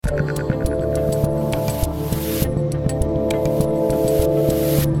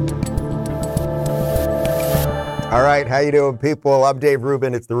All right, how you doing, people? I'm Dave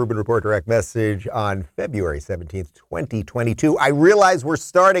Rubin. It's the Rubin Report Direct Message on February 17th, 2022. I realize we're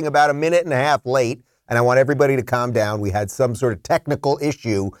starting about a minute and a half late, and I want everybody to calm down. We had some sort of technical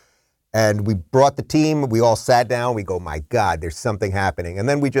issue, and we brought the team. We all sat down. We go, my God, there's something happening. And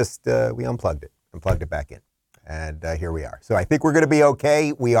then we just, we unplugged it and plugged it back in. And here we are. So I think we're going to be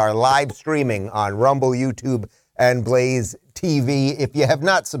okay. We are live streaming on Rumble, YouTube, and Blaze TV. If you have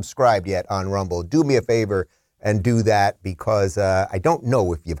not subscribed yet on Rumble, do me a favor and do that, because I don't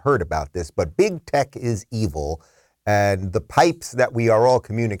know if you've heard about this, but big tech is evil, and the pipes that we are all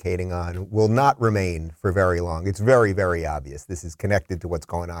communicating on will not remain for very long. It's very, very obvious. This is connected to what's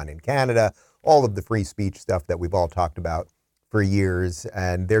going on in Canada, all of the free speech stuff that we've all talked about for years,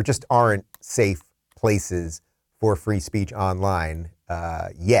 and there just aren't safe places for free speech online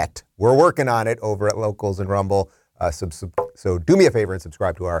yet. We're working on it over at Locals and Rumble, so do me a favor and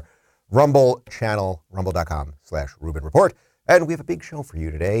subscribe to our Rumble channel, rumble.com/Rubin Report. And we have a big show for you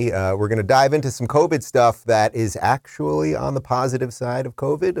today. We're going to dive into some COVID stuff that is actually on the positive side of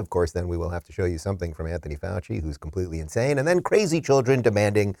COVID. Of course, then we will have to show you something from Anthony Fauci, who's completely insane. And then crazy children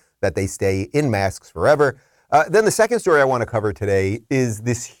demanding that they stay in masks forever. Then the second story I want to cover today is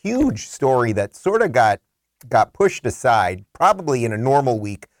this huge story that sort of got pushed aside, probably in a normal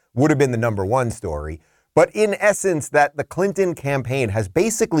week would have been the number one story. But in essence, that the Clinton campaign has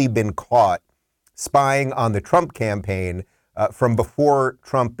basically been caught spying on the Trump campaign from before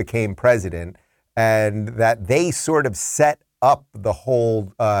Trump became president, and that they sort of set up the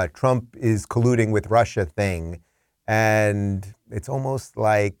whole Trump is colluding with Russia thing. And it's almost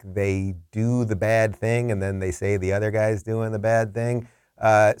like they do the bad thing and then they say the other guy's doing the bad thing.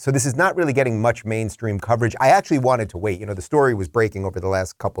 So this is not really getting much mainstream coverage. I actually wanted to wait. You know, the story was breaking over the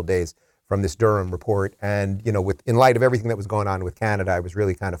last couple days from this Durham report. And, you know, in light of everything that was going on with Canada, I was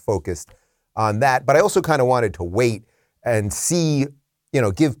really kind of focused on that. But I also kind of wanted to wait and see, you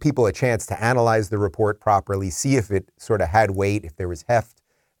know, give people a chance to analyze the report properly, see if it sort of had weight, if there was heft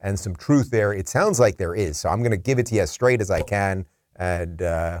and some truth there. It sounds like there is. So I'm going to give it to you as straight as I can. And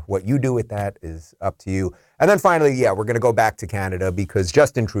what you do with that is up to you. And then finally, yeah, we're going to go back to Canada, because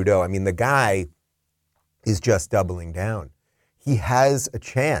Justin Trudeau, I mean, the guy is just doubling down. He has a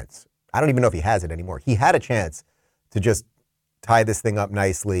chance. I don't even know if he has it anymore. He had a chance to just tie this thing up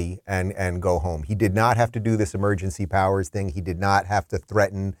nicely and go home. He did not have to do this emergency powers thing. He did not have to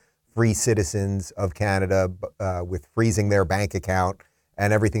threaten free citizens of Canada with freezing their bank account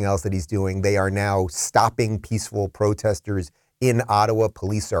and everything else that he's doing. They are now stopping peaceful protesters in Ottawa.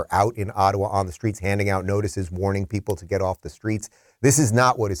 Police are out in Ottawa on the streets, handing out notices, warning people to get off the streets. This is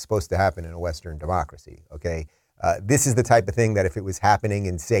not what is supposed to happen in a Western democracy, okay? This is the type of thing that if it was happening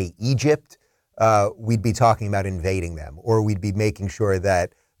in, say, Egypt, we'd be talking about invading them, or we'd be making sure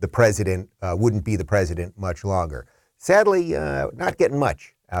that the president wouldn't be the president much longer. Sadly, not getting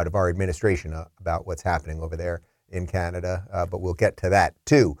much out of our administration about what's happening over there in Canada, but we'll get to that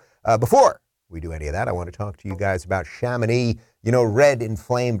too. Before we do any of that, I want to talk to you guys about Chamonix. You know, red,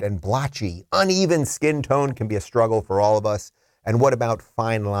 inflamed, and blotchy, uneven skin tone can be a struggle for all of us. And what about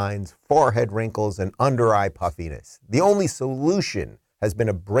fine lines, forehead wrinkles, and under-eye puffiness? The only solution has been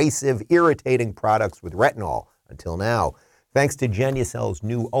abrasive, irritating products with retinol until now. Thanks to Genucel's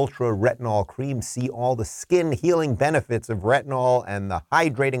new Ultra Retinol Cream, see all the skin-healing benefits of retinol and the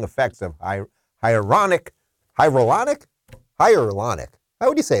hydrating effects of hyaluronic. How would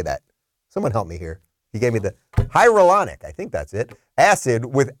you say that? Someone help me here. He gave me the hyaluronic, I think that's it, acid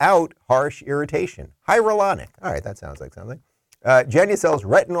without harsh irritation. Hyaluronic. All right, that sounds like something. Genucel's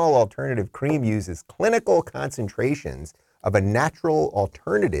retinol alternative cream uses clinical concentrations of a natural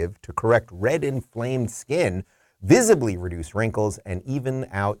alternative to correct red inflamed skin, visibly reduce wrinkles, and even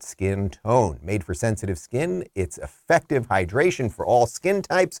out skin tone. Made for sensitive skin, it's effective hydration for all skin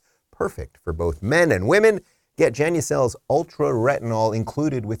types, perfect for both men and women. Get Genucel's Ultra Retinol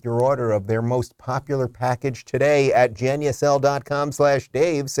included with your order of their most popular package today at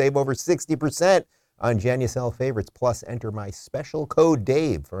Genucel.com/Dave. Save over 60% on Genucel favorites, plus enter my special code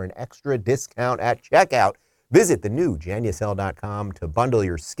Dave for an extra discount at checkout. Visit the new Genucel.com to bundle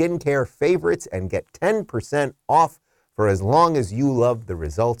your skincare favorites and get 10% off for as long as you love the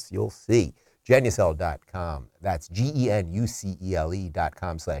results you'll see. Genucel.com. That's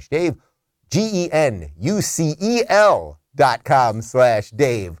GENUCELE.com/Dave.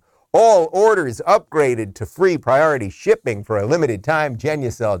 GENUCEL.com/Dave. All orders upgraded to free priority shipping for a limited time.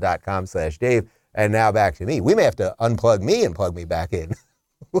 Genucel.com/Dave. And now back to me. We may have to unplug me and plug me back in.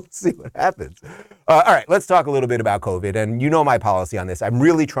 We'll see what happens. All right, let's talk a little bit about COVID. And you know my policy on this. I'm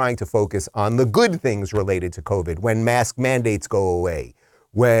really trying to focus on the good things related to COVID. When mask mandates go away,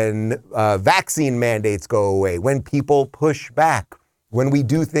 when vaccine mandates go away, when people push back, when we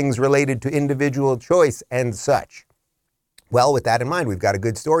do things related to individual choice and such. Well, with that in mind, we've got a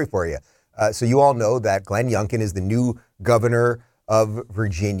good story for you. So you all know that Glenn Youngkin is the new governor of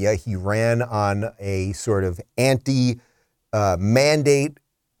Virginia. He ran on a sort of anti-mandate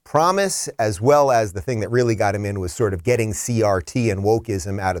promise, as well as the thing that really got him in was sort of getting CRT and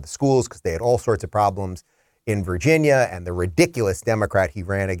wokeism out of the schools, because they had all sorts of problems in Virginia. And the ridiculous Democrat he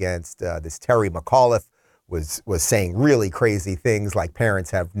ran against, this Terry McAuliffe, was saying really crazy things like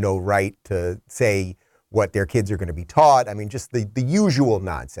parents have no right to say what their kids are going to be taught. I mean, just the usual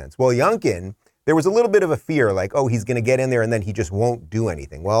nonsense. Well, Youngkin, there was a little bit of a fear like, oh, he's going to get in there and then he just won't do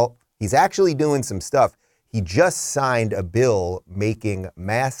anything. Well, he's actually doing some stuff. He just signed a bill making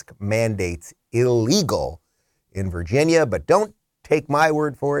mask mandates illegal in Virginia, but don't take my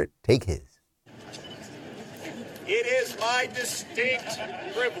word for it, take his. It is my distinct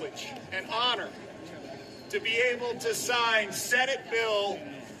privilege and honor to be able to sign Senate Bill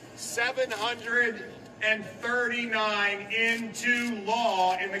 739 into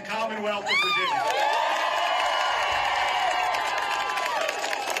law in the Commonwealth of Virginia.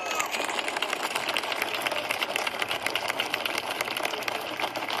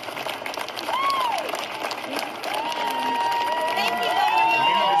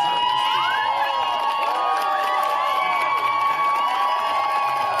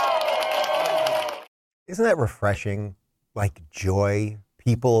 Isn't that refreshing? Like joy,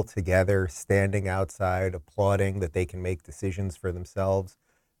 people together standing outside applauding that they can make decisions for themselves.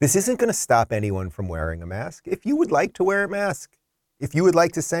 This isn't going to stop anyone from wearing a mask. If you would like to wear a mask, if you would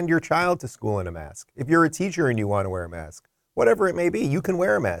like to send your child to school in a mask, if you're a teacher and you want to wear a mask, whatever it may be, you can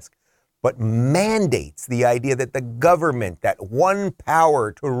wear a mask. But mandates, the idea that the government, that one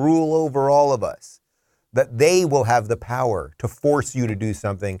power to rule over all of us, that they will have the power to force you to do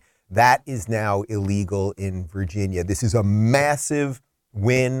something, that is now illegal in Virginia. This is a massive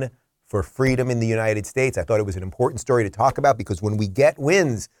win for freedom in the United States. I thought it was an important story to talk about because when we get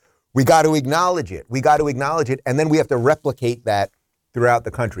wins, we got to acknowledge it. We got to acknowledge it, and then we have to replicate that throughout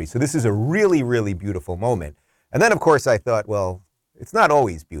the country. So this is a really, really beautiful moment. And then, of course, I thought, well, it's not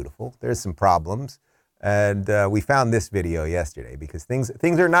always beautiful. There's some problems. And we found this video yesterday because things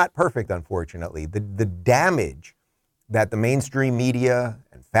are not perfect, unfortunately. The damage that the mainstream media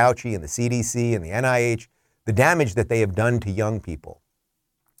and Fauci and the CDC and the NIH, the damage that they have done to young people,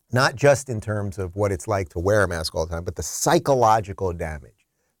 not just in terms of what it's like to wear a mask all the time, but the psychological damage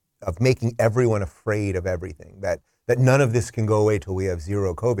of making everyone afraid of everything, that none of this can go away till we have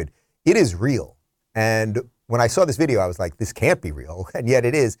zero COVID. It is real. And when I saw this video, I was like, this can't be real. And yet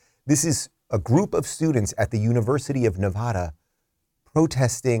it is. This is a group of students at the University of Nevada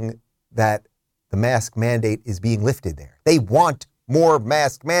protesting that the mask mandate is being lifted there. They want more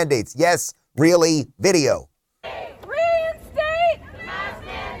mask mandates. Yes, really, video. Reinstate the mask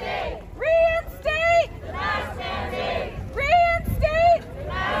mandate. Reinstate the mask mandate. Reinstate the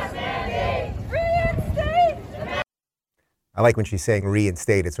mask mandate. Reinstate the mask. I like when she's saying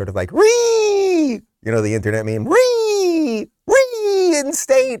reinstate. It's sort of like you know, the internet meme,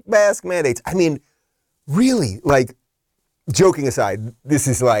 reinstate mask mandates. I mean, really, like, joking aside, this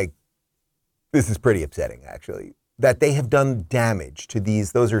is pretty upsetting, actually, that they have done damage to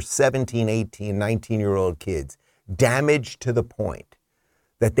those are 17, 18, 19-year-old kids, damage to the point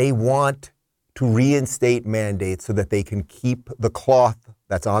that they want to reinstate mandates so that they can keep the cloth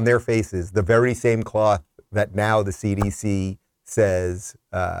that's on their faces, the very same cloth that now the CDC says,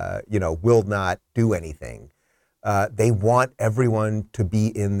 will not do anything. They want everyone to be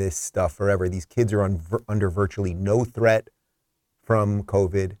in this stuff forever. These kids are under virtually no threat from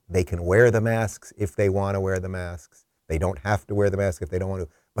COVID. They can wear the masks if they want to wear the masks. They don't have to wear the mask if they don't want to.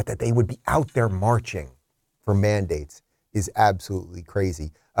 But that they would be out there marching for mandates is absolutely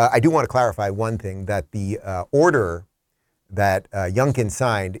crazy. I do want to clarify one thing, that the order that Youngkin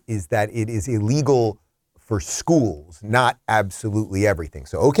signed is that it is illegal for schools, not absolutely everything.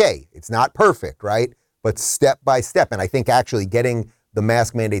 So, okay, it's not perfect, right? But step by step. And I think actually getting the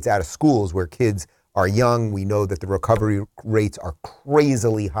mask mandates out of schools where kids are young, we know that the recovery rates are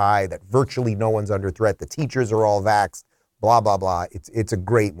crazily high, that virtually no one's under threat, the teachers are all vaxxed, blah, blah, blah. It's a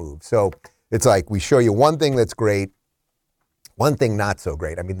great move. So it's like we show you one thing that's great, one thing not so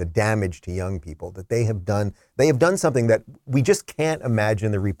great. I mean, the damage to young people that they have done something that we just can't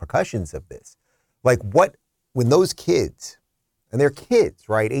imagine the repercussions of this. Like when those kids, and they're kids,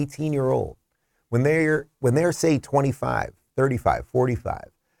 right, 18-year-old, when they're say 25, 35,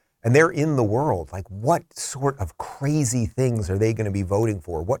 45, and they're in the world, like what sort of crazy things are they going to be voting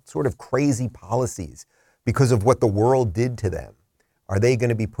for? What sort of crazy policies, because of what the world did to them, are they going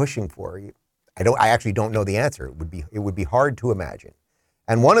to be pushing for? I actually don't know the answer. It would be hard to imagine.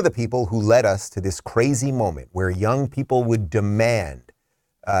 And one of the people who led us to this crazy moment where young people would demand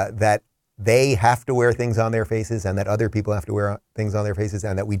that they have to wear things on their faces and that other people have to wear things on their faces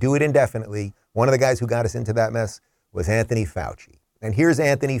and that we do it indefinitely. One of the guys who got us into that mess was Anthony Fauci. And here's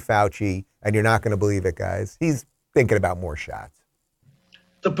Anthony Fauci, and you're not going to believe it, guys. He's thinking about more shots.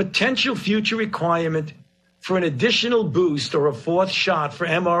 The potential future requirement for an additional boost or a fourth shot for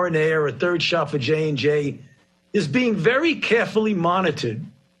mRNA or a third shot for J&J is being very carefully monitored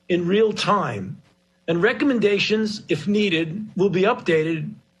in real time, and recommendations, if needed, will be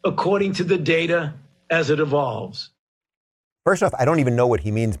updated according to the data as it evolves. First off, I don't even know what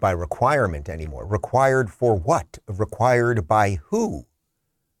he means by requirement anymore. Required for what? Required by who?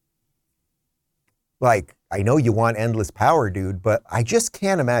 Like, I know you want endless power, dude, but I just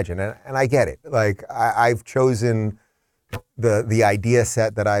can't imagine, and I get it. Like, I've chosen the idea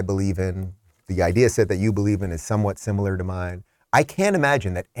set that I believe in. The idea set that you believe in is somewhat similar to mine. I can't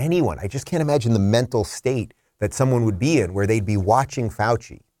imagine that anyone, I just can't imagine the mental state that someone would be in where they'd be watching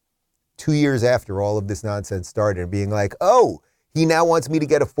Fauci 2 years after all of this nonsense started and being like, oh, he now wants me to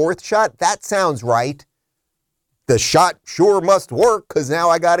get a fourth shot? That sounds right. The shot sure must work because now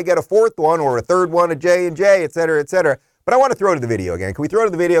I got to get a fourth one or a third one, a J&J, et cetera, et cetera. But I want to throw to the video again. Can we throw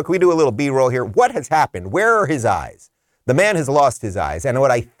to the video? Can we do a little B-roll here? What has happened? Where are his eyes? The man has lost his eyes. And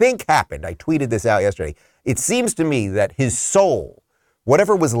what I think happened, I tweeted this out yesterday, it seems to me that his soul,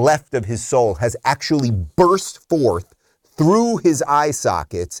 whatever was left of his soul, has actually burst forth through his eye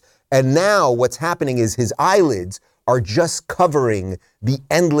sockets. And now what's happening is his eyelids are just covering the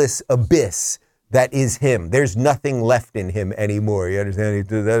endless abyss that is him. There's nothing left in him anymore. You understand? He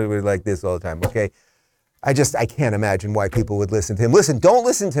does that like this all the time, okay? I can't imagine why people would listen to him. Listen, don't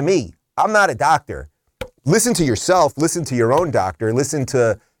listen to me. I'm not a doctor. Listen to yourself. Listen to your own doctor. Listen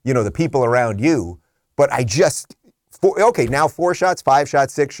to, the people around you. But now 4 shots, 5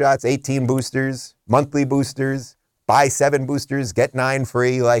 shots, 6 shots, 18 boosters, monthly boosters, buy 7 boosters, get 9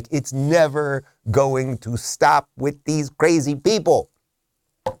 free. Like, it's never going to stop with these crazy people.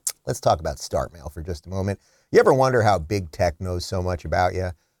 Let's talk about StartMail for just a moment. You ever wonder how big tech knows so much about you?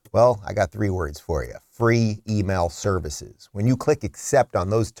 Well, I got 3 words for you. Free email services. When you click accept on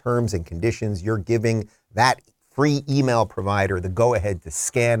those terms and conditions, you're giving that free email provider the go-ahead to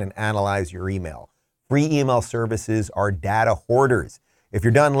scan and analyze your email. Free email services are data hoarders. If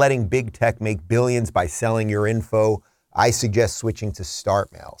you're done letting big tech make billions by selling your info, I suggest switching to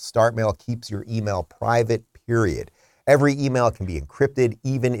StartMail. StartMail keeps your email private, period. Every email can be encrypted,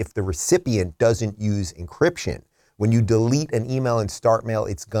 even if the recipient doesn't use encryption. When you delete an email in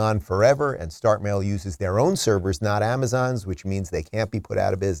StartMail, it's gone forever, and StartMail uses their own servers, not Amazon's, which means they can't be put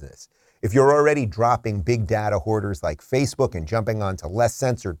out of business. If you're already dropping big data hoarders like Facebook and jumping onto less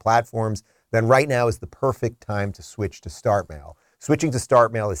censored platforms, then right now is the perfect time to switch to StartMail. Switching to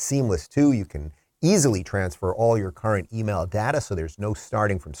StartMail is seamless too. You can easily transfer all your current email data, so there's no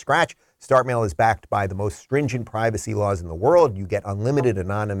starting from scratch. StartMail is backed by the most stringent privacy laws in the world. You get unlimited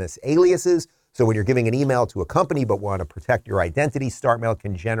anonymous aliases. So when you're giving an email to a company but want to protect your identity, StartMail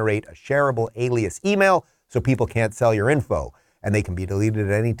can generate a shareable alias email so people can't sell your info, and they can be deleted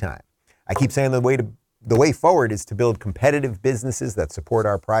at any time. I keep saying the way forward is to build competitive businesses that support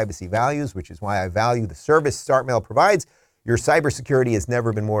our privacy values, which is why I value the service StartMail provides. Your cybersecurity has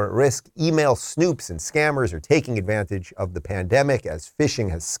never been more at risk. Email snoops and scammers are taking advantage of the pandemic as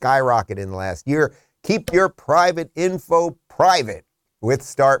phishing has skyrocketed in the last year. Keep your private info private with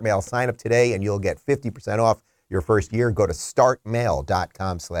StartMail. Sign up today and you'll get 50% off your first year. Go to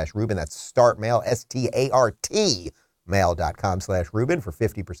startmail.com/Ruben. That's StartMail, START mail.com/Ruben for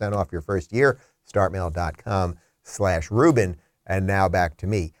 50% off your first year. Startmail.com/Ruben. And now back to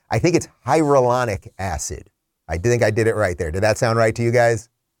me. I think it's hyaluronic acid. I think I did it right there. Did that sound right to you guys?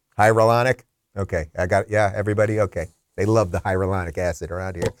 Hyaluronic? Okay. Everybody? Okay. They love the hyaluronic acid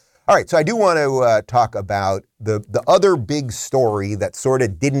around here. All right. So I do want to talk about the other big story that sort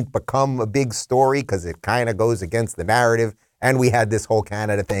of didn't become a big story because it kind of goes against the narrative. And we had this whole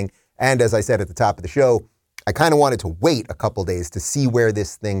Canada thing. And as I said at the top of the show, I kind of wanted to wait a couple days to see where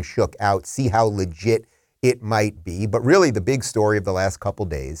this thing shook out, see how legit it might be. But really the big story of the last couple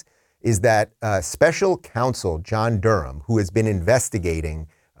days is that special counsel John Durham, who has been investigating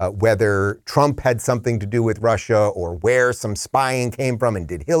whether Trump had something to do with Russia or where some spying came from and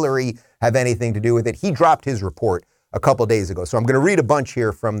did Hillary have anything to do with it, he dropped his report a couple days ago. So I'm going to read a bunch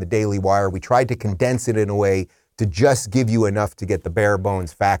here from the Daily Wire. We tried to condense it in a way to just give you enough to get the bare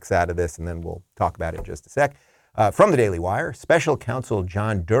bones facts out of this, and then we'll talk about it in just a sec. From the Daily Wire, special counsel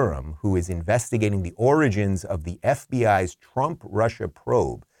John Durham, who is investigating the origins of the FBI's Trump-Russia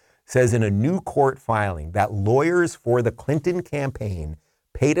probe, says in a new court filing that lawyers for the Clinton campaign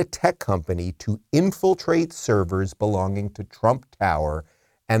paid a tech company to infiltrate servers belonging to Trump Tower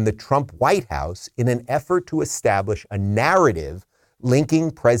and the Trump White House in an effort to establish a narrative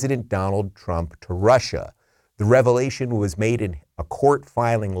linking President Donald Trump to Russia. The revelation was made in a court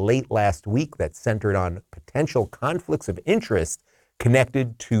filing late last week that centered on potential conflicts of interest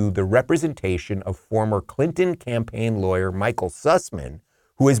connected to the representation of former Clinton campaign lawyer Michael Sussman,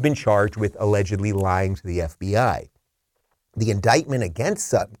 who has been charged with allegedly lying to the FBI. The indictment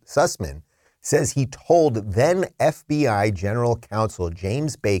against Sussman says he told then FBI General Counsel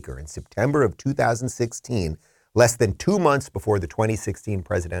James Baker in September of 2016, less than 2 months before the 2016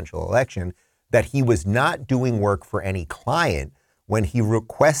 presidential election, that he was not doing work for any client when he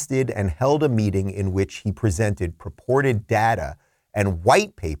requested and held a meeting in which he presented purported data and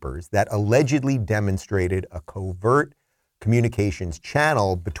white papers that allegedly demonstrated a covert communications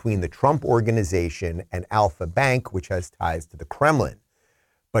channel between the Trump Organization and Alpha Bank, which has ties to the Kremlin.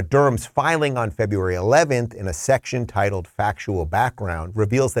 But Durham's filing on February 11th in a section titled Factual Background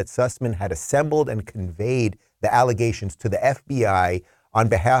reveals that Sussman had assembled and conveyed the allegations to the FBI on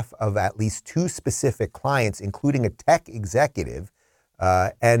behalf of at least 2 specific clients, including a tech executive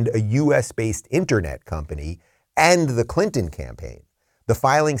and a U.S.-based internet company, and the Clinton campaign. The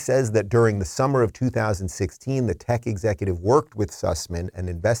filing says that during the summer of 2016, the tech executive worked with Sussman, an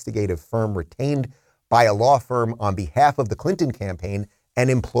investigative firm retained by a law firm on behalf of the Clinton campaign, and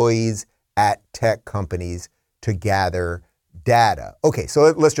employees at tech companies to gather data. Okay,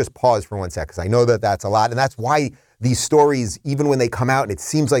 so let's just pause for 1 second, because I know that that's a lot, and that's why these stories, even when they come out and it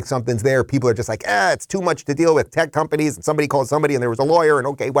seems like something's there, people are just like, it's too much to deal with tech companies, and somebody called somebody and there was a lawyer, and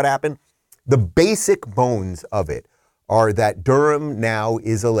okay, what happened? The basic bones of it are that Durham now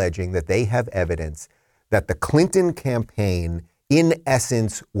is alleging that they have evidence that the Clinton campaign, in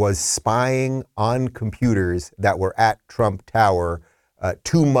essence, was spying on computers that were at Trump Tower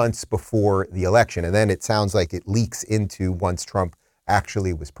 2 months before the election. And then it sounds like it leaks into once Trump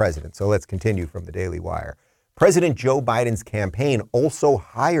actually was president. So let's continue from the Daily Wire. President Joe Biden's campaign also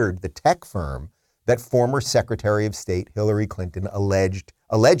hired the tech firm that former Secretary of State Hillary Clinton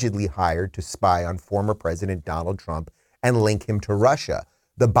allegedly hired to spy on former President Donald Trump and link him to Russia.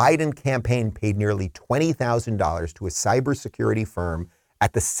 The Biden campaign paid nearly $20,000 to a cybersecurity firm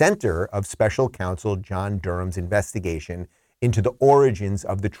at the center of special counsel John Durham's investigation into the origins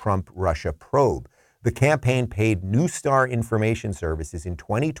of the Trump-Russia probe. The campaign paid New Star Information Services in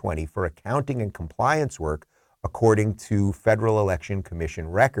 2020 for accounting and compliance work, according to Federal Election Commission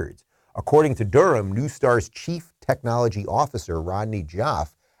records. According to Durham, New Star's chief technology officer, Rodney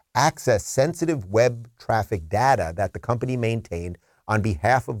Joffe, accessed sensitive web traffic data that the company maintained on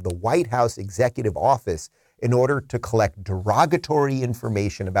behalf of the White House Executive Office in order to collect derogatory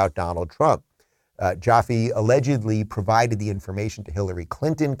information about Donald Trump. Joffe allegedly provided the information to Hillary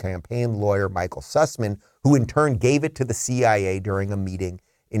Clinton campaign lawyer Michael Sussman, who in turn gave it to the CIA during a meeting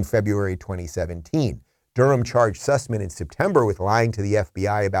in February 2017. Durham charged Sussman in September with lying to the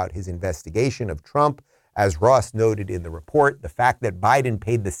FBI about his investigation of Trump. As Ross noted in the report, the fact that Biden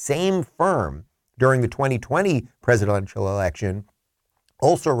paid the same firm during the 2020 presidential election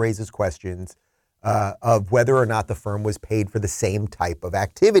also raises questions of whether or not the firm was paid for the same type of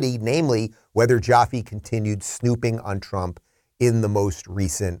activity, namely whether Joffe continued snooping on Trump in the most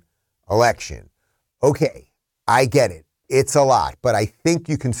recent election. Okay, I get it. It's a lot, but I think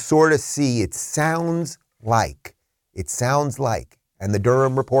you can sort of see it sounds like, and the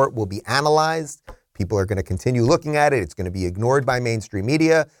Durham report will be analyzed. People are going to continue looking at it. It's going to be ignored by mainstream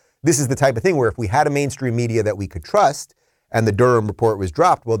media. This is the type of thing where if we had a mainstream media that we could trust and the Durham report was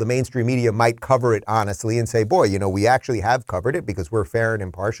dropped, well, the mainstream media might cover it honestly and say, boy, we actually have covered it because we're fair and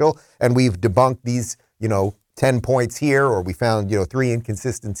impartial and we've debunked these, 10 points here, or we found, 3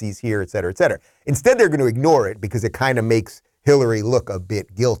 inconsistencies here, et cetera, et cetera. Instead, they're going to ignore it because it kind of makes Hillary look a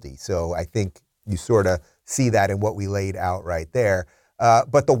bit guilty. So I think you sort of see that in what we laid out right there.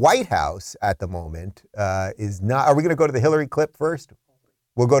 But the White House at the moment is not. Are we going to go to the Hillary clip first?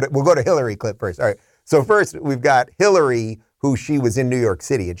 We'll go to Hillary clip first. All right. So first, we've got Hillary, who she was in New York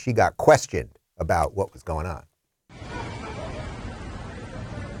City, and she got questioned about what was going on.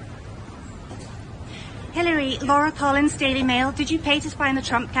 Hillary, Laura Collins, Daily Mail. Did you pay to spy on the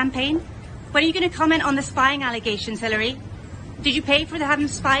Trump campaign? When are you going to comment on the spying allegations, Hillary? Did you pay for having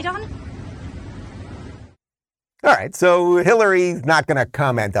spied on? All right, so Hillary's not going to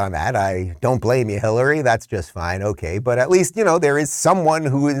comment on that. I don't blame you, Hillary. That's just fine. Okay, but at least, there is someone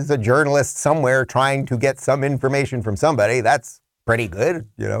who is a journalist somewhere trying to get some information from somebody. That's pretty good,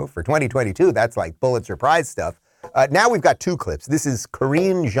 for 2022. That's like Pulitzer Prize stuff. Now we've got two clips. This is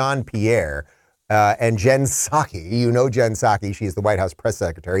Karine Jean-Pierre and Jen Psaki. You know Jen Psaki. She is the White House press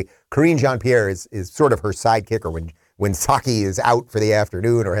secretary. Karine Jean-Pierre is sort of her sidekick, or when Psaki is out for the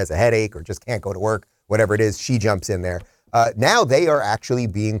afternoon or has a headache or just can't go to work, whatever it is, she jumps in there. Now they are actually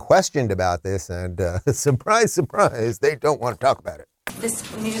being questioned about this, and surprise, surprise, they don't want to talk about it. This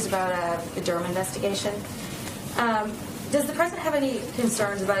news is about the Durham investigation. Does the president have any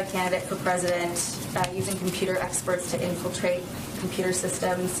concerns about a candidate for president using computer experts to infiltrate computer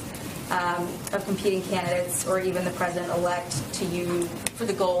systems of competing candidates, or even the president-elect to use for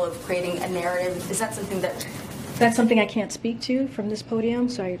the goal of creating a narrative? Is that something that... That's something I can't speak to from this podium,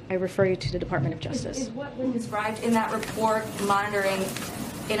 so I refer you to the Department of Justice. Is what was described in that report, monitoring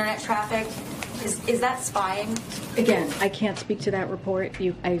internet traffic, is that spying? Again, I can't speak to that report.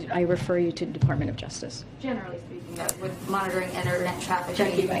 I refer you to the Department of Justice. Generally speaking, with monitoring internet traffic.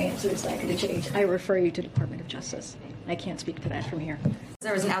 Jackie, my answer is not going to change. I refer you to the Department of Justice. I can't speak to that from here.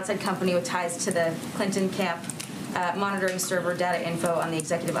 There was an outside company with ties to the Clinton camp monitoring server data info on the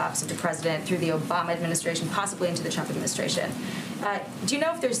executive office of the president through the Obama administration, possibly into the Trump administration. Do you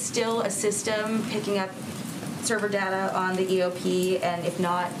know if there's still a system picking up server data on the EOP, and if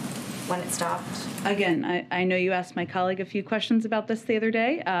not, when it stopped? Again, I know you asked my colleague a few questions about this the other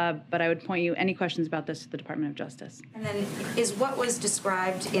day, but I would point you any questions about this to the Department of Justice. And then is what was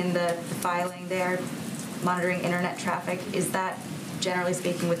described in the filing there, monitoring internet traffic, is that, generally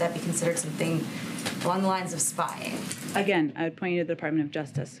speaking, would that be considered something along the lines of spying? Again, I would point you to the Department of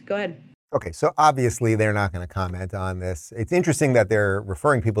Justice. Go ahead. Okay, so obviously they're not going to comment on this. It's interesting that they're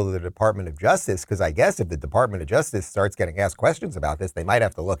referring people to the Department of Justice, because I guess if the Department of Justice starts getting asked questions about this, they might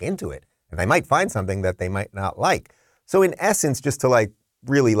have to look into it, and they might find something that they might not like. So in essence, just to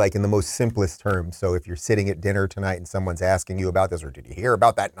really in the most simplest terms, so if you're sitting at dinner tonight and someone's asking you about this, or did you hear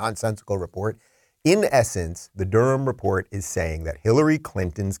about that nonsensical report? In essence, the Durham report is saying that Hillary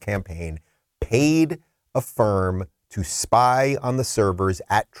Clinton's campaign paid a firm to spy on the servers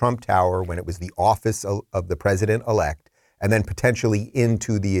at Trump Tower when it was the office of the president-elect, and then potentially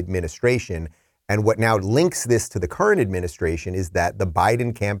into the administration. And what now links this to the current administration is that the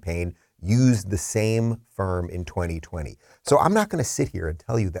Biden campaign used the same firm in 2020. So I'm not going to sit here and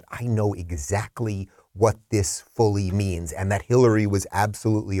tell you that I know exactly what this fully means and that Hillary was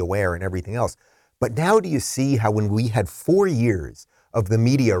absolutely aware and everything else. But now do you see how when we had 4 years of the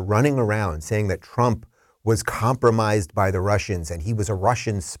media running around saying that Trump was compromised by the Russians and he was a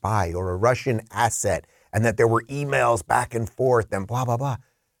Russian spy or a Russian asset, and that there were emails back and forth and blah, blah, blah.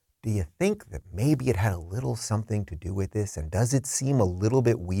 Do you think that maybe it had a little something to do with this? And does it seem a little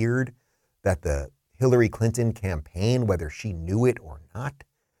bit weird that the Hillary Clinton campaign, whether she knew it or not,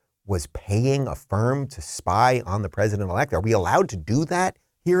 was paying a firm to spy on the president-elect? Are we allowed to do that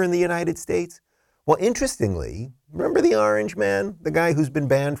here in the United States? Well, interestingly, remember the orange man, the guy who's been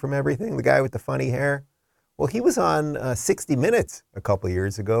banned from everything, the guy with the funny hair? Well, he was on 60 Minutes a couple of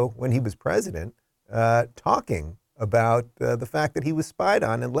years ago when he was president, talking about the fact that he was spied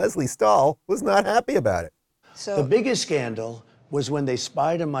on, and Leslie Stahl was not happy about it. So the biggest scandal was when they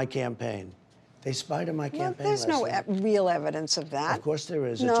spied on my campaign. They spied on my campaign. There's Leslie. no real evidence of that. Of course there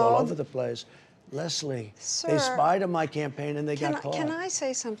is. No. It's all over the place. Leslie, Sir, they spied on my campaign and they got caught. Can I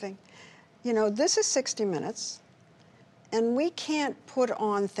say something? This is 60 Minutes. And we can't put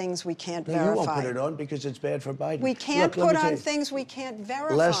on things we can't verify. You won't put it on because it's bad for Biden. We can't put on things we can't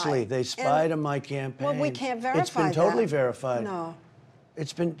verify. Leslie, they spied on my campaign. Well, we can't verify that. It's been totally verified. No.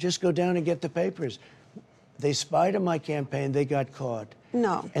 It's been, just go down and get the papers. They spied on my campaign, they got caught.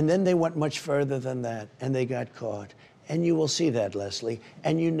 No. And then they went much further than that, and they got caught. And you will see that, Leslie,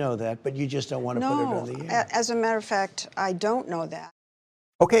 and you know that, but you just don't want to put it on the air. As a matter of fact, I don't know that.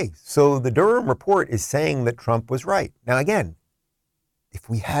 Okay, so the Durham report is saying that Trump was right. Now, again, if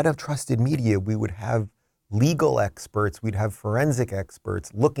we had a trusted media, we would have legal experts, we'd have forensic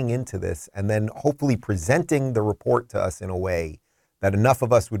experts looking into this and then hopefully presenting the report to us in a way that enough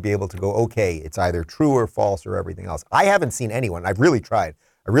of us would be able to go, okay, it's either true or false or everything else. I haven't seen anyone. I've really tried.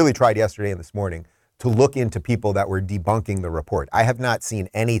 I really tried yesterday and this morning to look into people that were debunking the report. I have not seen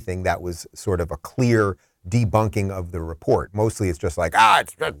anything that was sort of a clear debunking of the report. Mostly it's just like,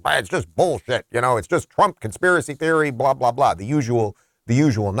 it's just bullshit. It's just Trump conspiracy theory, blah, blah, blah, the usual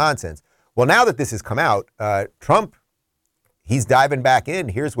nonsense. Well, now that this has come out, Trump, he's diving back in.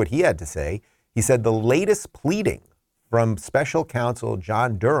 Here's what he had to say. He said the latest pleading from special counsel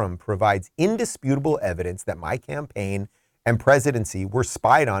John Durham provides indisputable evidence that my campaign and presidency were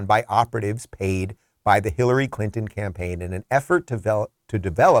spied on by operatives paid by the Hillary Clinton campaign in an effort to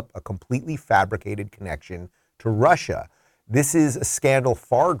develop a completely fabricated connection to Russia. This is a scandal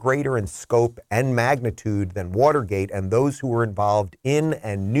far greater in scope and magnitude than Watergate, and those who were involved in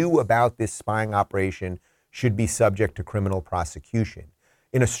and knew about this spying operation should be subject to criminal prosecution.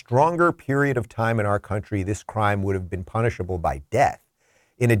 In a stronger period of time in our country, this crime would have been punishable by death.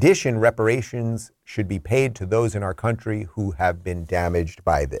 In addition, reparations should be paid to those in our country who have been damaged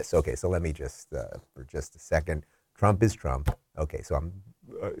by this. Okay, so let me just, for just a second, Trump is Trump. Okay, so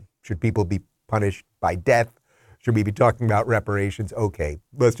should people be punished by death? Should we be talking about reparations? Okay,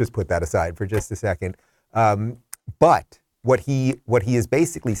 let's just put that aside for just a second. But what he is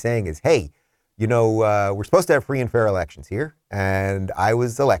basically saying is, hey, you know, we're supposed to have free and fair elections here, and I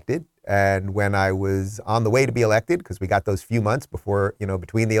was elected. And when I was on the way to be elected, because we got those few months before, you know,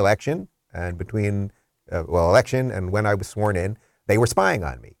 between the election and election and when I was sworn in, they were spying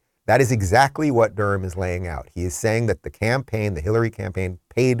on me. That is exactly what Durham is laying out. He is saying that the campaign, the Hillary campaign,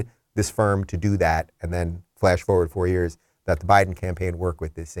 paid this firm to do that, and then flash forward 4 years, that the Biden campaign worked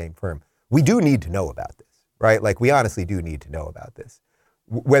with this same firm. We do need to know about this, right? Like, we honestly do need to know about this.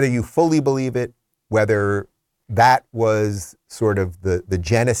 Whether you fully believe it, whether that was sort of the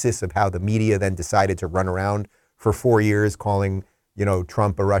genesis of how the media then decided to run around for 4 years calling, you know,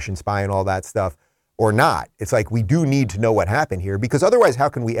 Trump a Russian spy and all that stuff, or not. It's like, we do need to know what happened here, because otherwise, how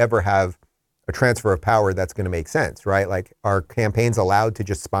can we ever have a transfer of power that's going to make sense, right? Like, are campaigns allowed to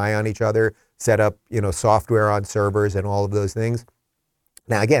just spy on each other, set up, you know, software on servers and all of those things?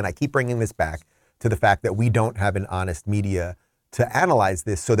 Now, again, I keep bringing this back to the fact that we don't have an honest media to analyze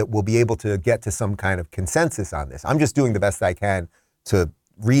this so that we'll be able to get to some kind of consensus on this. I'm just doing the best I can to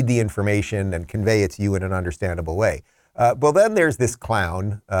read the information and convey it to you in an understandable way. Well, then there's this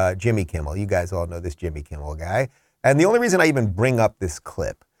clown, Jimmy Kimmel. You guys all know this Jimmy Kimmel guy. And the only reason I even bring up this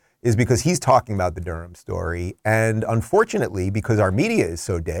clip is because he's talking about the Durham story. And unfortunately, because our media is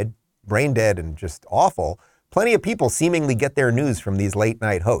so dead, brain dead and just awful, plenty of people seemingly get their news from these late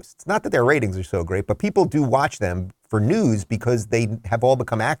night hosts. Not that their ratings are so great, but people do watch them for news because they have all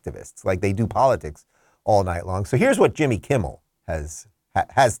become activists, like they do politics all night long. So here's what Jimmy Kimmel has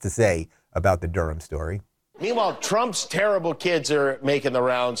to say about the Durham story. Meanwhile, Trump's terrible kids are making the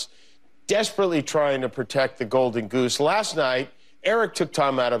rounds, desperately trying to protect the golden goose. Last night, Eric took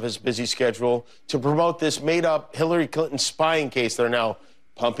time out of his busy schedule to promote this made-up Hillary Clinton spying case they're now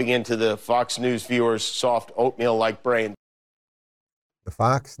pumping into the Fox News viewers' soft oatmeal-like brains. The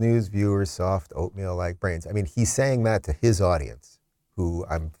Fox News viewers' soft oatmeal-like brains. I mean, he's saying that to his audience, who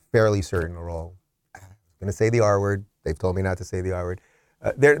I'm fairly certain are all going to say the R word. They've told me not to say the R word.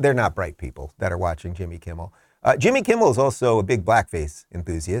 They're not bright people that are watching Jimmy Kimmel. Jimmy Kimmel is also a big blackface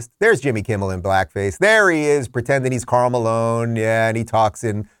enthusiast. There's Jimmy Kimmel in blackface. There he is, pretending he's Karl Malone. Yeah, and he talks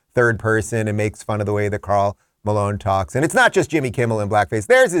in third person and makes fun of the way that Karl Malone talks. And it's not just Jimmy Kimmel in blackface.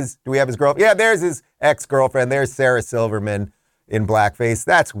 There's his, do we have his girlfriend? Yeah, there's his ex-girlfriend. There's Sarah Silverman in blackface.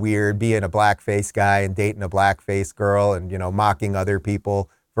 That's weird, being a blackface guy and dating a blackface girl and, you know, mocking other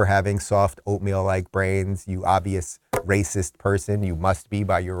people for having soft oatmeal-like brains. You obvious racist person. You must be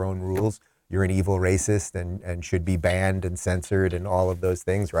by your own rules. You're an evil racist and should be banned and censored and all of those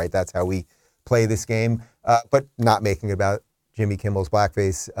things, right? That's how we play this game. But not making it about Jimmy Kimmel's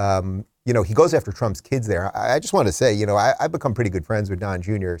blackface. You know, he goes after Trump's kids there. I just want to say, you know, I've become pretty good friends with Don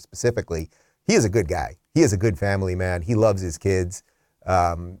Jr. specifically. He is a good guy. He is a good family man. He loves his kids.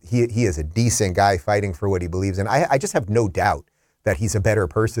 He is a decent guy fighting for what he believes in. I just have no doubt that he's a better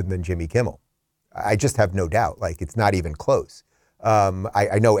person than Jimmy Kimmel. I just have no doubt. Like, it's not even close.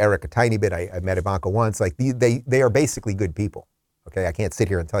 I know Eric a tiny bit. I met Ivanka once. Like, they are basically good people. Okay, I can't sit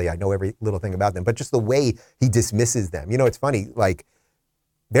here and tell you I know every little thing about them, but just the way he dismisses them. You know, it's funny, like,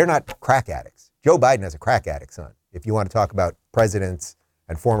 they're not crack addicts. Joe Biden has a crack addict son, if you want to talk about presidents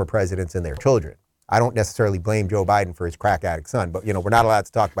and former presidents and their children. I don't necessarily blame Joe Biden for his crack addict son, but, you know, we're not allowed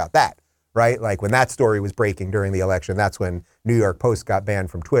to talk about that, right? Like, when that story was breaking during the election, that's when New York Post got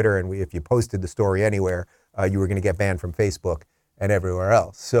banned from Twitter, and if you posted the story anywhere, you were going to get banned from Facebook and everywhere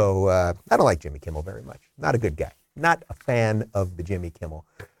else. So I don't like Jimmy Kimmel very much. Not a good guy. Not a fan of the Jimmy Kimmel.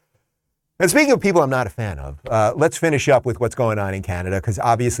 And speaking of people I'm not a fan of, let's finish up with what's going on in Canada, because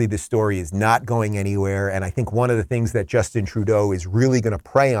obviously this story is not going anywhere. And I think one of the things that Justin Trudeau is really going to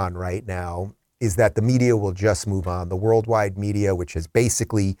prey on right now is that the media will just move on. The worldwide media, which has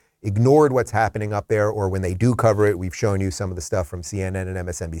basically ignored what's happening up there, or when they do cover it, we've shown you some of the stuff from CNN and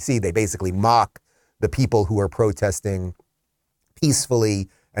MSNBC, they basically mock the people who are protesting peacefully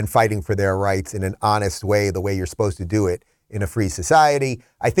and fighting for their rights in an honest way, the way you're supposed to do it in a free society.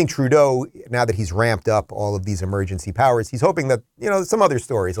 I think Trudeau, now that he's ramped up all of these emergency powers, he's hoping that, some other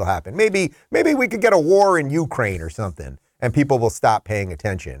stories will happen. Maybe we could get a war in Ukraine or something, and people will stop paying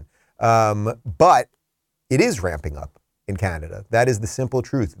attention. But it is ramping up in Canada. That is the simple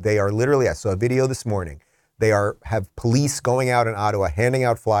truth. They are literally, I saw a video this morning, they have police going out in Ottawa, handing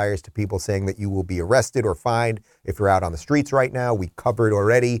out flyers to people saying that you will be arrested or fined if you're out on the streets right now. We covered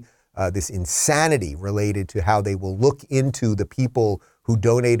already this insanity related to how they will look into the people who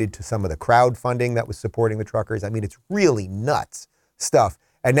donated to some of the crowdfunding that was supporting the truckers. I mean, it's really nuts stuff.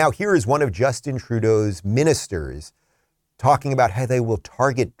 And now here is one of Justin Trudeau's ministers talking about how they will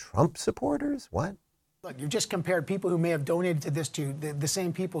target Trump supporters. What? Look, you've just compared people who may have donated to this to the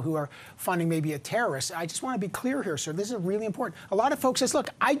same people who are funding maybe a terrorist. I just want to be clear here, sir. This is really important. A lot of folks says, look,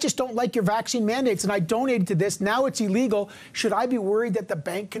 I just don't like your vaccine mandates and I donated to this. Now it's illegal. Should I be worried that the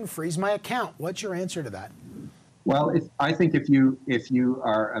bank can freeze my account? What's your answer to that? Well, I think if you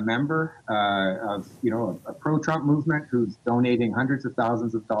are a member of a pro-Trump movement who's donating hundreds of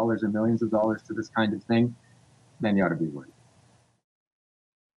thousands of dollars and millions of dollars to this kind of thing, then you ought to be worried.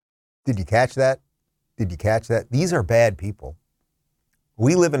 Did you catch that? Did you catch that? These are bad people.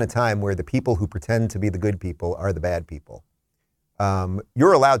 We live in a time where the people who pretend to be the good people are the bad people.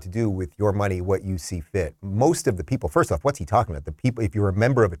 You're allowed to do with your money what you see fit. Most of the people, first off, what's he talking about? The people, if you're a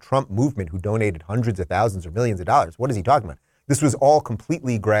member of a Trump movement who donated hundreds of thousands or millions of dollars, what is he talking about? This was all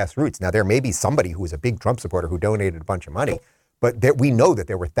completely grassroots. Now, there may be somebody who was a big Trump supporter who donated a bunch of money, but we know that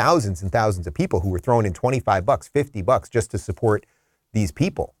there were thousands and thousands of people who were throwing in $25, $50 just to support these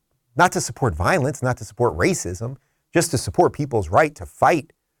people. Not to support violence, not to support racism, just to support people's right to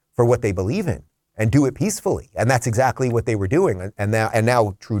fight for what they believe in and do it peacefully. And that's exactly what they were doing. And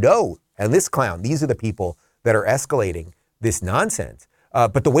now Trudeau and this clown, these are the people that are escalating this nonsense.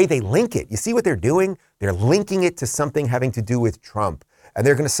 But the way they link it, you see what they're doing? They're linking it to something having to do with Trump. And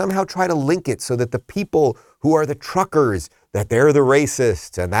they're going to somehow try to link it so that the people who are the truckers, that they're the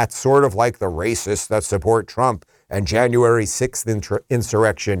racists. And that's sort of like the racists that support Trump and January 6th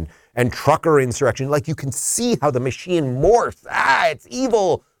insurrection and trucker insurrection. Like, you can see how the machine morphs. It's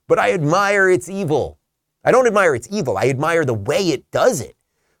evil, but I admire its evil. I don't admire its evil. I admire the way it does it.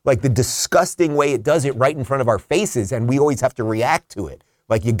 Like the disgusting way it does it right in front of our faces, and we always have to react to it.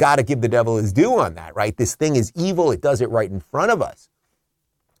 Like, you got to give the devil his due on that, right? This thing is evil. It does it right in front of us.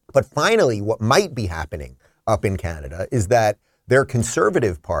 But finally, what might be happening up in Canada is that their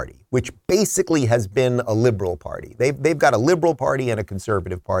Conservative Party, which basically has been a Liberal Party. They've got a Liberal Party and a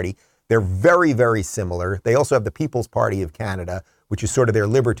Conservative Party. They're very, very similar. They also have the People's Party of Canada, which is sort of their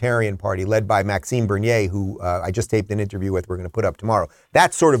Libertarian Party, led by Maxime Bernier, who I just taped an interview with, we're going to put up tomorrow.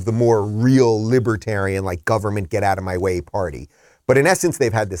 That's sort of the more real libertarian, like government get out of my way party. But in essence,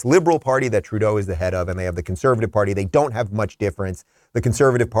 they've had this Liberal Party that Trudeau is the head of, and they have the Conservative Party. They don't have much difference. The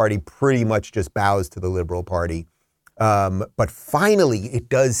Conservative Party pretty much just bows to the Liberal Party. But finally, it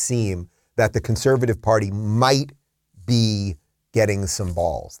does seem that the Conservative Party might be getting some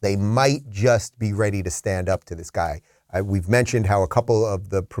balls. They might just be ready to stand up to this guy. We've mentioned how a couple of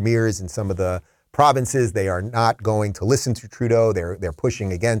the premiers in some of the provinces, they are not going to listen to Trudeau. They're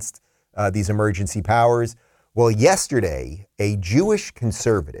pushing against these emergency powers. Well, yesterday, a Jewish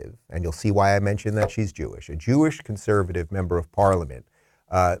conservative, and you'll see why I mentioned that she's Jewish, a Jewish conservative member of parliament,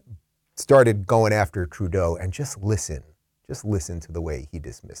 started going after Trudeau, and just listen to the way he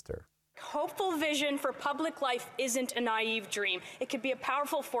dismissed her. Hopeful vision for public life isn't a naive dream. It could be a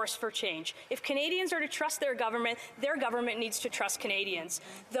powerful force for change. If Canadians are to trust their government needs to trust Canadians.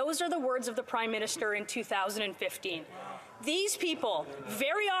 Those are the words of the Prime Minister in 2015. These people,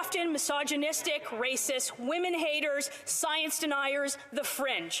 very often misogynistic, racist, women haters, science deniers, the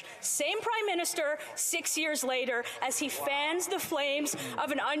fringe. Same Prime Minister 6 years later as he fans the flames of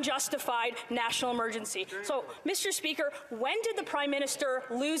an unjustified national emergency. So, Mr. Speaker, when did the Prime Minister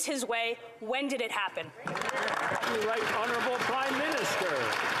lose his way? When did it happen? The Right Honourable Prime Minister.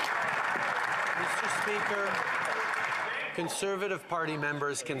 Mr. Speaker, Conservative Party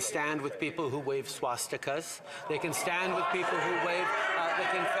members can stand with people who wave swastikas. They can stand with people who wave the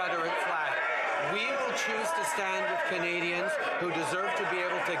Confederate flag. We will choose to stand with Canadians who deserve to be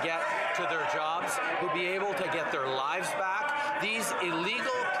able to get to their jobs, who be able to get their lives back. These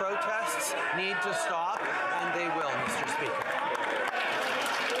illegal protests need to stop, and they will, Mr. Speaker.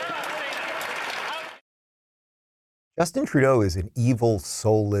 Justin Trudeau is an evil,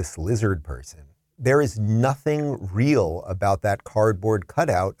 soulless lizard person. There is nothing real about that cardboard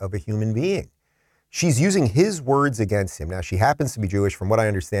cutout of a human being. She's using his words against him. Now, she happens to be Jewish. From what I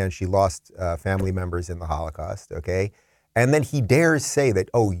understand, she lost family members in the Holocaust, okay? And then he dares say that,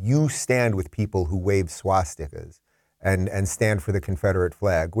 oh, you stand with people who wave swastikas and stand for the Confederate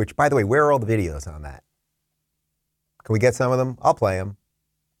flag, which, by the way, where are all the videos on that? Can we get some of them? I'll play them.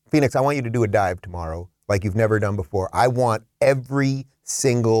 Phoenix, I want you to do a dive tomorrow like you've never done before. I want every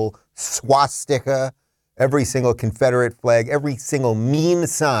single swastika, every single Confederate flag, every single mean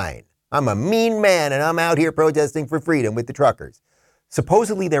sign. I'm a mean man and I'm out here protesting for freedom with the truckers.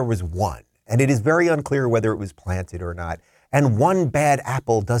 Supposedly there was one, and it is very unclear whether it was planted or not. And one bad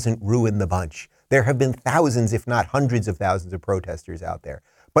apple doesn't ruin the bunch. There have been thousands, if not hundreds of thousands of protesters out there.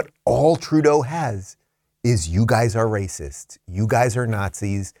 But all Trudeau has is you guys are racist. You guys are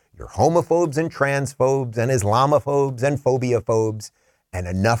Nazis. You're homophobes and transphobes and Islamophobes and phobiophobes. And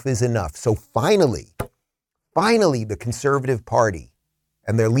enough is enough. So finally, the Conservative Party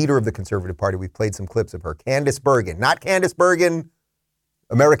and their leader of the Conservative Party, we've played some clips of her, Candice Bergen, not Candice Bergen,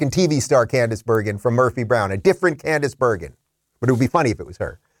 American TV star Candice Bergen from Murphy Brown, a different Candice Bergen. But it would be funny if it was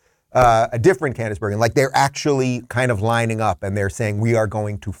her. A different Candice Bergen. Like they're actually kind of lining up and they're saying we are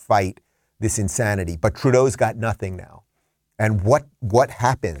going to fight this insanity. But Trudeau's got nothing now. And what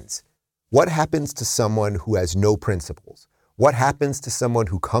happens? What happens to someone who has no principles? What happens to someone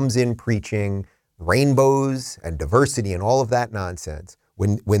who comes in preaching rainbows and diversity and all of that nonsense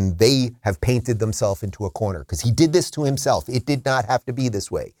when they have painted themselves into a corner? Because he did this to himself. It did not have to be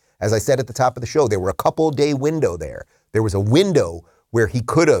this way. As I said at the top of the show, there were a couple-day window there. There was a window where he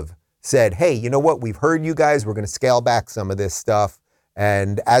could have said, hey, you know what? We've heard you guys. We're going to scale back some of this stuff.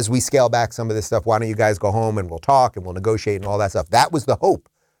 And as we scale back some of this stuff, why don't you guys go home and we'll talk and we'll negotiate and all that stuff. That was the hope.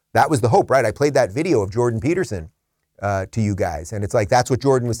 That was the hope, right? I played that video of Jordan Peterson to you guys. And it's like, that's what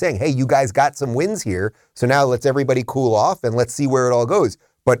Jordan was saying. Hey, you guys got some wins here. So now let's everybody cool off and let's see where it all goes.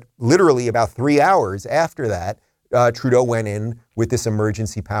 But literally about 3 hours after that, Trudeau went in with this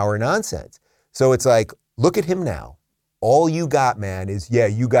emergency power nonsense. So it's like, look at him now. All you got, man, is, yeah,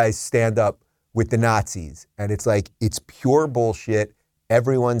 you guys stand up with the Nazis. And it's like, it's pure bullshit.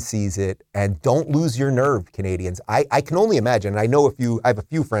 Everyone sees it. And don't lose your nerve, Canadians. I can only imagine. And I know I have a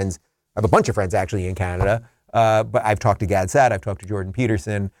few friends, I have a bunch of friends actually in Canada. But I've talked to Gad Saad, I've talked to Jordan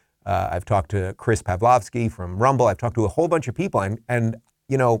Peterson, I've talked to Chris Pavlovsky from Rumble, I've talked to a whole bunch of people. And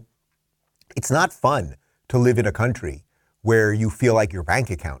you know, it's not fun to live in a country where you feel like your bank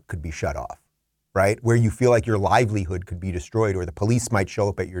account could be shut off, right? Where you feel like your livelihood could be destroyed or the police might show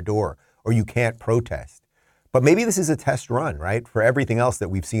up at your door or you can't protest. But maybe this is a test run, right? For everything else that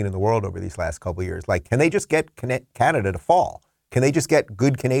we've seen in the world over these last couple of years. Like, can they just get Canada to fall? Can they just get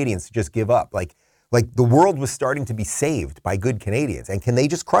good Canadians to just give up? Like the world was starting to be saved by good Canadians. And can they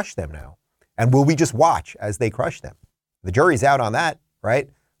just crush them now? And will we just watch as they crush them? The jury's out on that, right?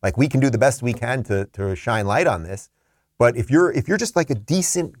 Like we can do the best we can to shine light on this. But if you're just like a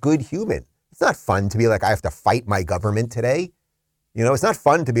decent, good human, it's not fun to be like, I have to fight my government today. You know, it's not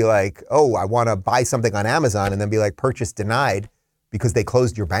fun to be like, oh, I want to buy something on Amazon and then be like, purchase denied because they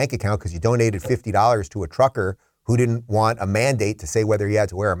closed your bank account because you donated $50 to a trucker who didn't want a mandate to say whether he had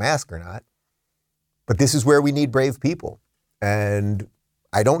to wear a mask or not. But this is where we need brave people. And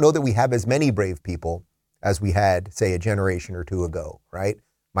I don't know that we have as many brave people as we had, say, a generation or two ago, right?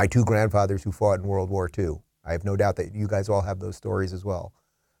 My two grandfathers who fought in World War II. I have no doubt that you guys all have those stories as well.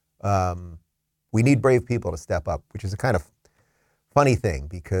 We need brave people to step up, which is a kind of funny thing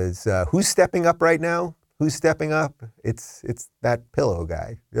because who's stepping up right now? Who's stepping up? It's that pillow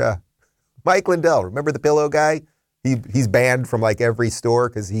guy. Yeah. Mike Lindell. Remember the pillow guy? He's banned from like every store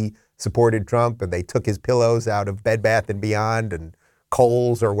because he supported Trump and they took his pillows out of Bed Bath & Beyond and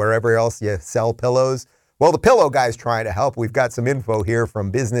Kohl's or wherever else you sell pillows. Well, the pillow guy's trying to help. We've got some info here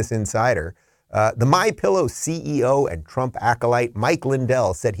from Business Insider. The MyPillow CEO and Trump acolyte Mike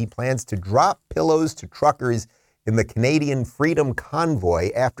Lindell said he plans to drop pillows to truckers in the Canadian Freedom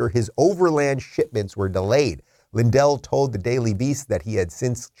Convoy after his overland shipments were delayed. Lindell told the Daily Beast that he had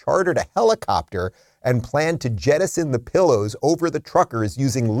since chartered a helicopter and planned to jettison the pillows over the truckers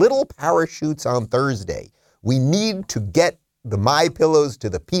using little parachutes on Thursday. We need to get the MyPillows to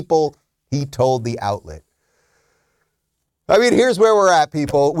the people, he told the outlet. I mean, here's where we're at,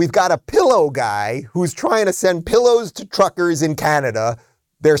 people. We've got a pillow guy who's trying to send pillows to truckers in Canada.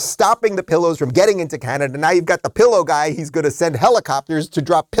 They're stopping the pillows from getting into Canada. Now you've got the pillow guy. He's going to send helicopters to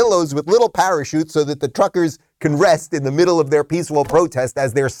drop pillows with little parachutes so that the truckers can rest in the middle of their peaceful protest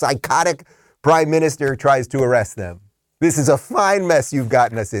as their psychotic prime minister tries to arrest them. This is a fine mess you've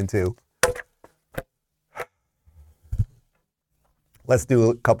gotten us into. Let's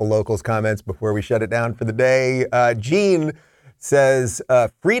do a couple locals comments before we shut it down for the day. Gene says,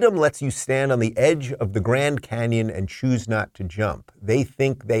 freedom lets you stand on the edge of the Grand Canyon and choose not to jump. They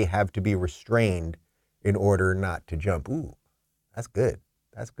think they have to be restrained in order not to jump. Ooh, that's good.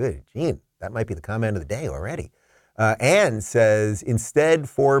 That's good. Gene, that might be the comment of the day already. Anne says, instead,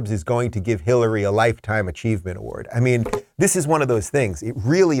 Forbes is going to give Hillary a Lifetime Achievement Award. I mean, this is one of those things. It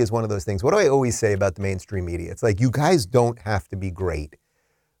really is one of those things. What do I always say about the mainstream media? It's like, you guys don't have to be great,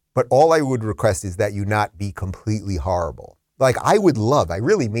 but all I would request is that you not be completely horrible. Like, I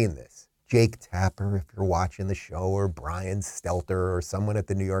really mean this, Jake Tapper, if you're watching the show, or Brian Stelter, or someone at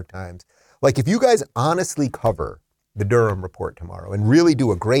the New York Times. Like, if you guys honestly cover the Durham report tomorrow and really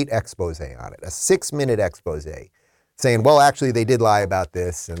do a great expose on it, a 6-minute expose, saying, well, actually, they did lie about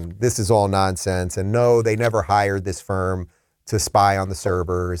this, and this is all nonsense, and no, they never hired this firm to spy on the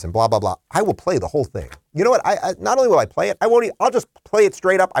servers, and blah, blah, blah. I will play the whole thing. You know what? I not only will I play it, I'll just play it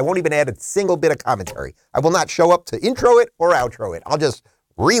straight up. I won't even add a single bit of commentary. I will not show up to intro it or outro it. I'll just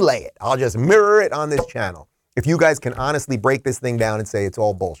relay it. I'll just mirror it on this channel. If you guys can honestly break this thing down and say it's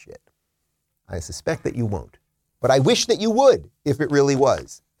all bullshit. I suspect that you won't. But I wish that you would if it really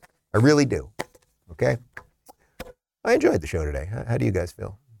was. I really do. Okay? I enjoyed the show today. How do you guys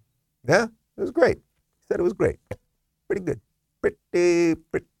feel? Yeah? It was great. He said it was great. Pretty good. Pretty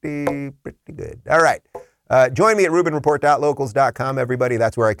good. All right. Join me at RubinReport.locals.com, everybody.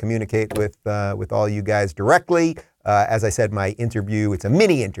 That's where I communicate with all you guys directly. As I said, my interview, it's a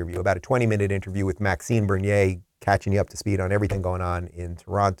mini interview, about a 20-minute interview with Maxine Bernier, catching you up to speed on everything going on in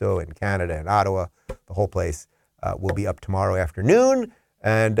Toronto and Canada and Ottawa. The whole place will be up tomorrow afternoon.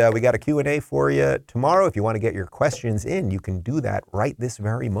 And we got a Q&A for you tomorrow. If you want to get your questions in, you can do that right this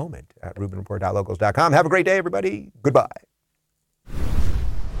very moment at RubinReport.locals.com. Have a great day, everybody. Goodbye.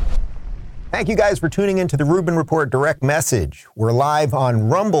 Thank you guys for tuning into the Rubin Report Direct Message. We're live on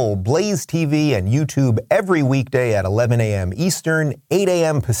Rumble, Blaze TV, and YouTube every weekday at 11 a.m. Eastern, 8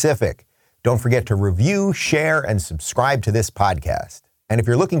 a.m. Pacific. Don't forget to review, share, and subscribe to this podcast. And if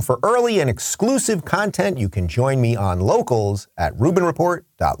you're looking for early and exclusive content, you can join me on Locals at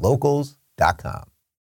RubinReport.locals.com.